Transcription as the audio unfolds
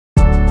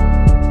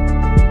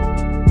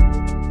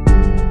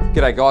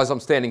G'day guys, I'm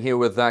standing here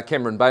with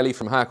Cameron Bailey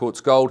from Harcourts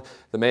Gold.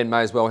 The man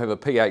may as well have a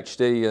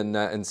PhD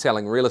in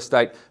selling real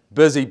estate.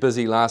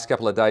 Busy last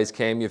couple of days,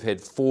 Cam. You've had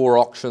 4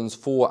 auctions,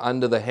 4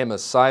 under the hammer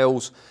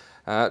sales.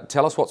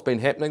 Tell us what's been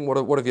happening.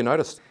 What have you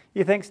noticed?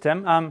 Yeah, thanks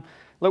Tim.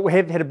 Look, we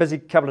have had a busy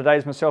couple of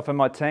days, myself and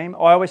my team.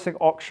 I always think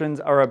auctions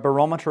are a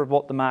barometer of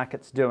what the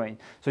market's doing.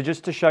 So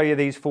just to show you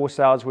these 4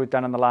 sales we've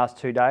done in the last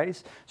 2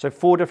 days. So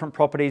 4 different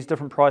properties,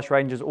 different price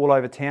ranges all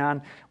over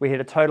town. We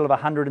had a total of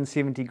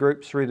 170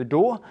 groups through the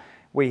door.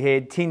 We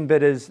had 10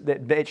 bidders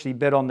that actually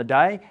bid on the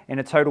day and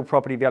a total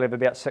property value of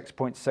about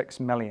 6.6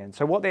 million.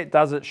 So what that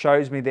does, it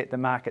shows me that the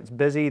market's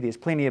busy, there's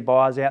plenty of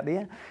buyers out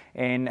there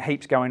and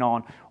heaps going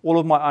on. All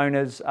of my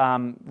owners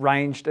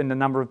ranged in the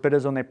number of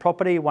bidders on their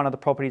property. One of the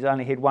properties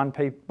only had one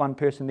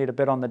person there to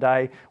bid on the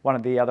day. One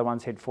of the other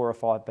ones had 4 or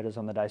 5 bidders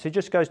on the day. So it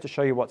just goes to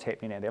show you what's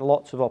happening out there.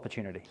 Lots of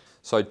opportunity.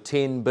 So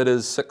 10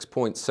 bidders,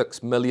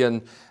 6.6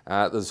 million.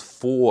 There's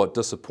 4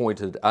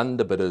 disappointed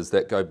underbidders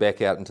that go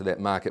back out into that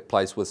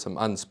marketplace with some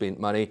unspent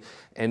money,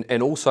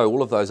 and also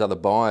all of those other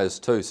buyers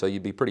too. So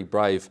you'd be pretty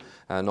brave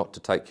not to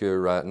take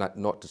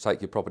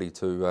your property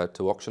to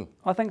auction.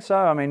 I think so.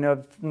 I mean,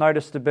 I've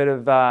noticed a bit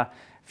of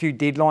few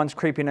deadlines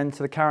creeping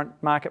into the current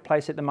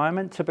marketplace at the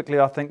moment. Typically,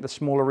 I think the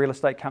smaller real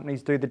estate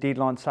companies do the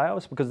deadline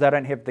sales because they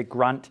don't have the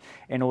grunt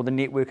and all the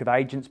network of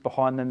agents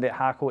behind them that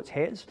Harcourts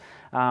has.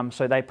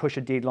 So they push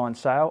a deadline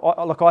sale.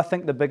 Look, I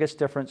think the biggest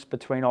difference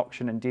between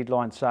auction and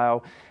deadline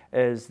sale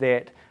is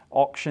that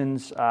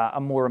auctions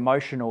are more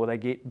emotional. They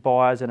get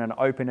buyers in an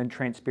open and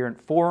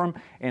transparent forum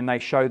and they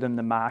show them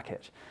the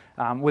market.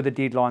 With a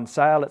deadline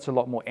sale, it's a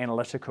lot more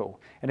analytical.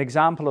 An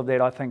example of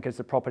that, I think, is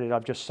the property that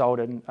I've just sold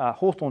in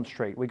Hawthorn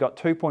Street. We got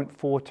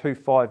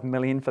 2.425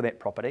 million for that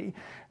property.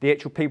 The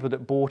actual people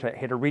that bought it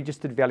had a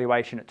registered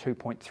valuation at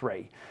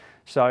 2.3.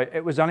 So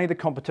it was only the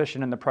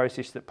competition and the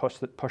process that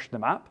pushed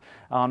them up.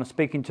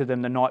 Speaking to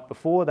them the night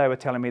before, they were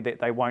telling me that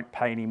they won't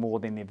pay any more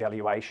than their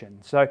valuation.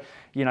 So,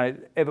 you know,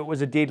 if it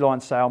was a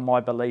deadline sale, my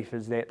belief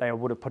is that they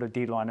would have put a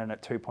deadline in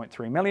at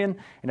 2.3 million.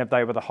 And if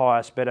they were the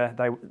highest bidder,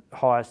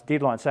 highest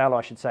deadline sale,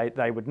 I should say,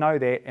 they would know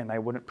that and they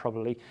wouldn't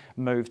probably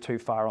move too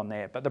far on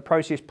that. But the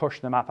process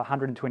pushed them up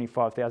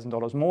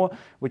 $125,000 more,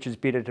 which is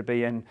better to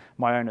be in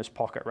my owner's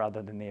pocket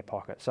rather than their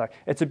pocket. So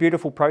it's a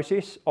beautiful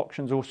process.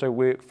 Auctions also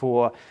work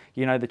for,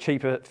 you know, the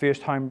cheaper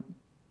first home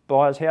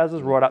buyers'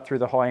 houses right up through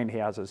the high-end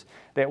houses.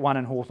 That one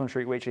in Hawthorn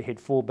Street, we actually had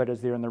 4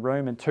 bidders there in the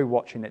room and 2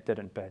 watching that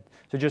didn't bid.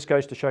 So it just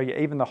goes to show you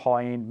even the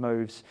high-end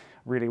moves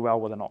really well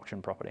with an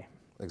auction property.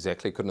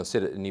 Exactly, couldn't have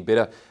said it any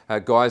better.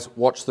 Guys,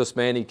 watch this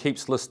man. He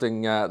keeps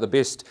listing the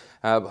best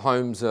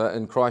homes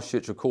in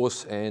Christchurch, of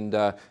course, and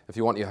if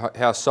you want your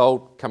house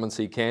sold, come and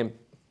see Cam.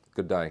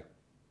 Good day.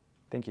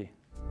 Thank you.